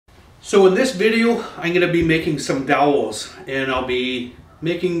So in this video, I'm going to be making some dowels, and I'll be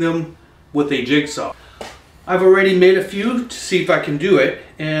making them with a jigsaw. I've already made a few to see if I can do it,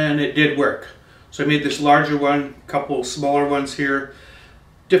 and it did work. So I made this larger one, a couple smaller ones here,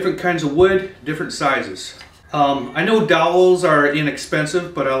 different kinds of wood, different sizes. I know dowels are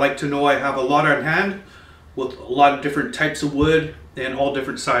inexpensive, but I like to know I have a lot on hand with a lot of different types of wood and all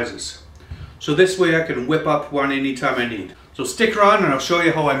different sizes. So this way I can whip up one anytime I need. So stick around and I'll show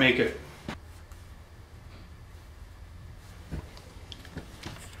you how I make it.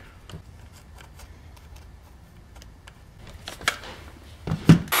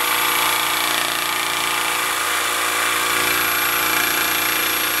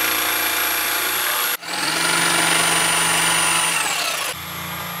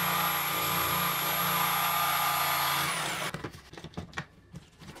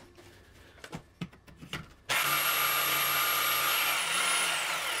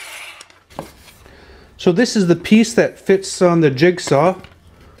 So this is the piece that fits on the jigsaw.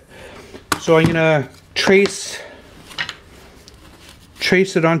 So I'm gonna trace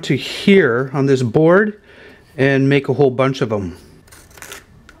it onto here on this board and make a whole bunch of them.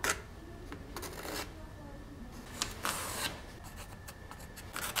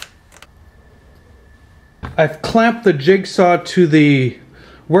 I've clamped the jigsaw to the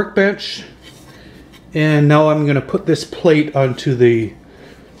workbench, and now I'm gonna put this plate onto the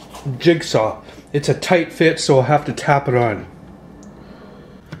jigsaw. It's a tight fit, so I'll have to tap it on.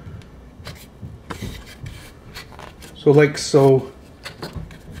 So like so.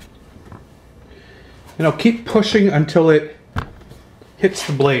 And I'll keep pushing until it hits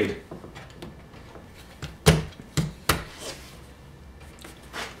the blade.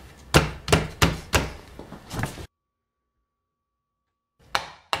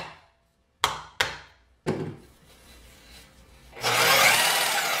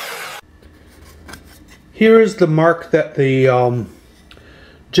 Here is the mark that the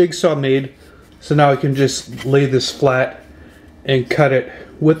jigsaw made, so now I can just lay this flat and cut it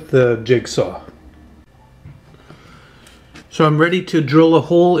with the jigsaw. So I'm ready to drill a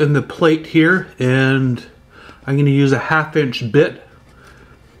hole in the plate here, and I'm going to use a 1/2 inch bit,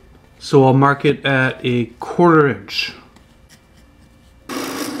 so I'll mark it at a 1/4 inch.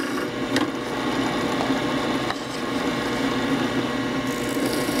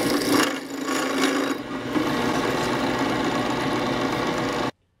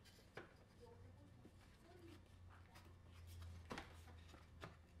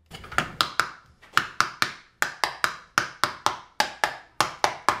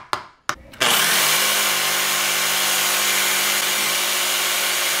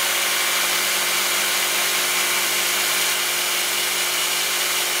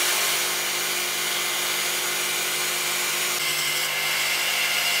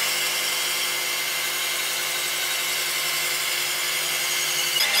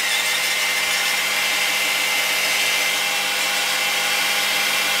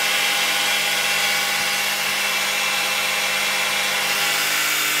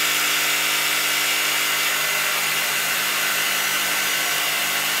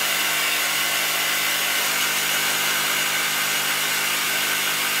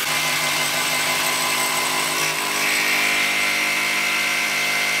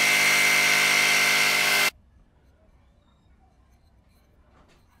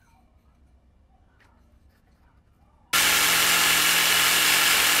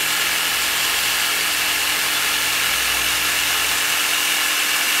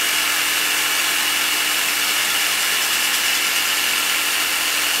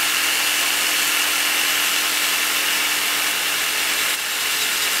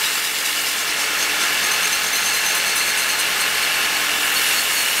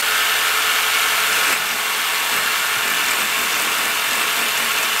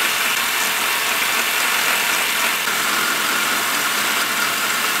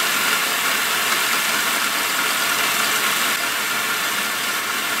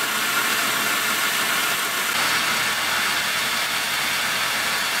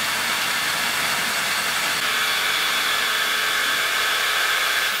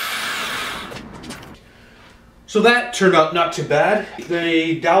 So that turned out not too bad.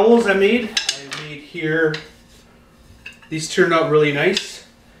 The dowels I made here, these turned out really nice.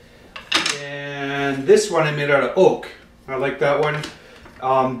 And this one I made out of oak. I like that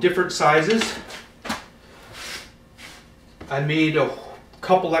one. Different sizes. I made a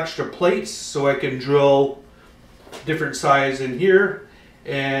couple extra plates so I can drill different size in here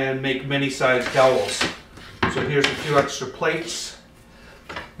and make many size dowels. So here's a few extra plates.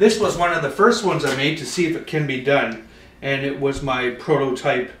 This was one of the first ones I made to see if it can be done, and it was my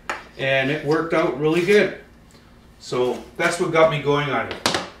prototype, and it worked out really good. So that's what got me going on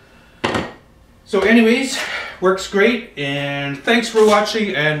it. So anyways, works great, and thanks for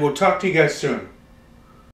watching, and we'll talk to you guys soon.